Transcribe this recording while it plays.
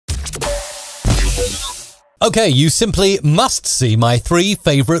Okay, you simply must see my 3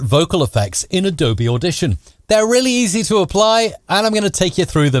 favorite vocal effects in Adobe Audition. They're really easy to apply, and I'm going to take you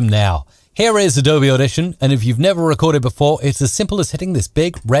through them now. Here is Adobe Audition, and if you've never recorded before, it's as simple as hitting this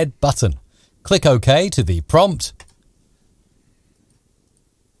big red button. Click OK to the prompt.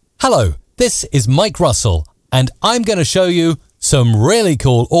 Hello, this is Mike Russell, and I'm going to show you some really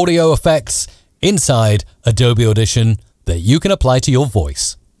cool audio effects inside Adobe Audition that you can apply to your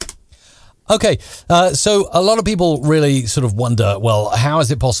voice. Okay, so a lot of people really sort of wonder, well, how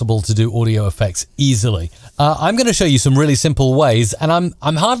is it possible to do audio effects easily? I'm going to show you some really simple ways, and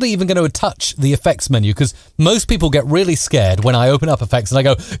I'm hardly even going to touch the effects menu because most people get really scared when I open up effects and I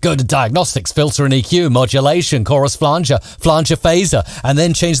go to diagnostics, filter and EQ, modulation, chorus flanger, phaser, and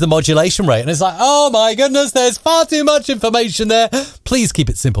then change the modulation rate. And it's like, oh my goodness, there's far too much information there. Please keep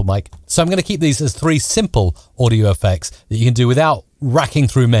it simple, Mike. So I'm going to keep these as 3 simple audio effects that you can do without racking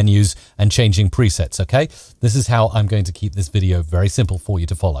through menus and changing presets, okay? This is how I'm going to keep this video very simple for you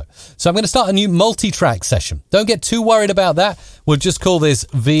to follow. So I'm going to start a new multi-track session. Don't get too worried about that. We'll just call this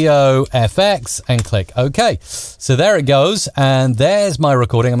VOFX and click OK. So there it goes, and there's my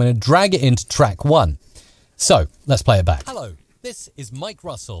recording. I'm going to drag it into track 1. So let's play it back. Hello, this is Mike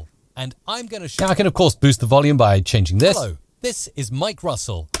Russell, and I'm going to show... Now I can, of course, boost the volume by changing this. Hello, this is Mike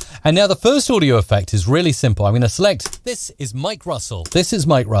Russell. And now the first audio effect is really simple. I'm going to select, this is Mike Russell. This is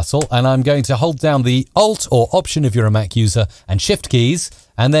Mike Russell, and I'm going to hold down the Alt or Option if you're a Mac user and Shift keys,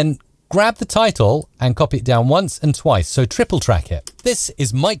 and then grab the title and copy it down once and twice, so triple track it. This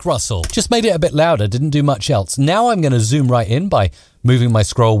is Mike Russell. Just made it a bit louder, didn't do much else. Now I'm going to zoom right in by moving my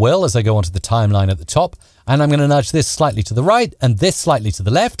scroll wheel as I go onto the timeline at the top, and I'm going to nudge this slightly to the right and this slightly to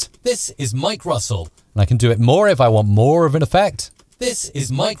the left. This is Mike Russell. And I can do it more if I want more of an effect. This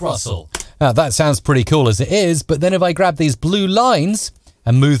is Mike Russell. Now that sounds pretty cool as it is, but then if I grab these blue lines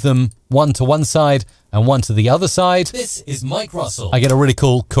and move them one to one side and one to the other side, this is Mike Russell, I get a really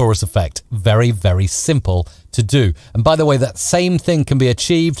cool chorus effect. Very, very simple to do. And by the way, that same thing can be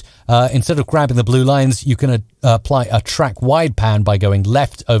achieved. Instead of grabbing the blue lines, you can apply a track wide pan by going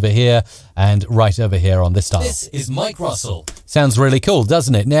left over here and right over here on this dial. This is Mike Russell. Sounds really cool,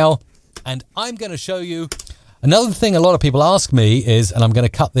 doesn't it? Now, and I'm going to show you another thing a lot of people ask me is, and I'm going to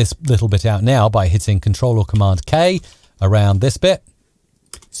cut this little bit out now by hitting Control or Command K around this bit.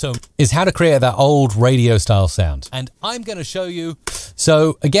 So, is how to create that old radio style sound. And I'm going to show you.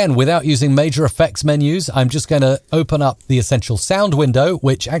 So again, without using major effects menus, I'm just going to open up the Essential Sound window,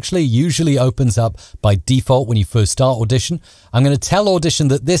 which actually usually opens up by default when you first start Audition. I'm going to tell Audition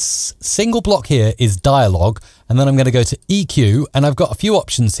that this single block here is dialogue, and then I'm going to go to EQ, and I've got a few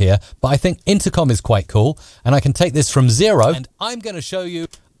options here, but I think intercom is quite cool, and I can take this from 0, and I'm going to show you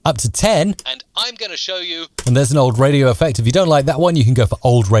up to 10, and I'm going to show you, and there's an old radio effect. If you don't like that one, you can go for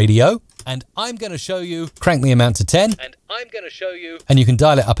old radio, and I'm going to show you, crank the amount to 10, and I'm going to show you, and you can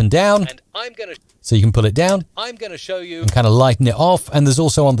dial it up and down, and I'm going to, so you can pull it down, I'm going to show you, and kind of lighten it off, and there's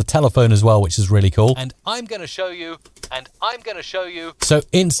also on the telephone as well, which is really cool, and I'm going to show you, and I'm going to show you. So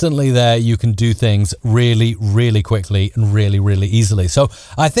instantly there, you can do things really, really quickly and really, really easily. So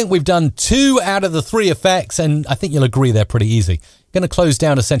I think we've done 2 out of the 3 effects, and I think you'll agree they're pretty easy. Going to close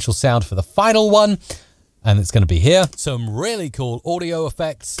down Essential Sound for the final one, and it's going to be here. Some really cool audio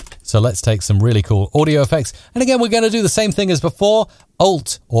effects. So let's take some really cool audio effects. And again, we're going to do the same thing as before.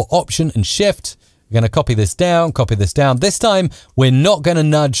 Alt or Option and Shift. We're going to copy this down, copy this down. This time, we're not going to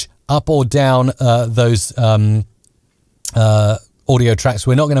nudge up or down those audio tracks.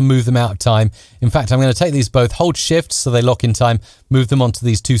 We're not going to move them out of time. In fact, I'm going to take these both, hold Shift so they lock in time, move them onto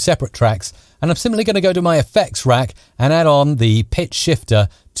these 2 separate tracks, and I'm simply going to go to my effects rack and add on the pitch shifter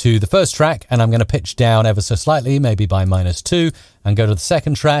to the first track, and I'm going to pitch down ever so slightly, maybe by -2, and go to the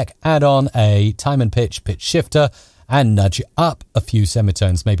second track, add on a time and pitch shifter, and nudge it up a few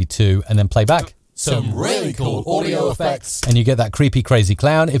semitones, maybe 2, and then play back. Some really cool audio effects. And you get that creepy, crazy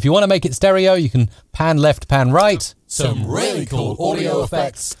clown. If you want to make it stereo, you can pan left, pan right. Some really cool audio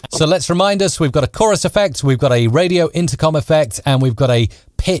effects. So let's remind us, we've got a chorus effect, we've got a radio intercom effect, and we've got a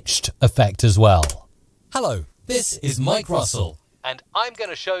pitched effect as well. Hello, this is Mike Russell, and I'm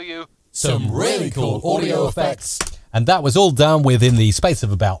going to show you some really cool audio effects. And that was all done within the space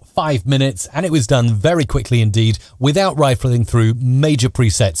of about 5 minutes, and it was done very quickly indeed, without rifling through major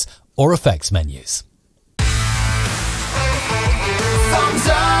presets or effects menus. Thumbs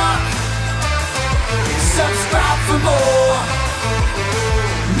up, subscribe for more.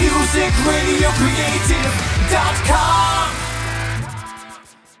 MusicRadioCreative.com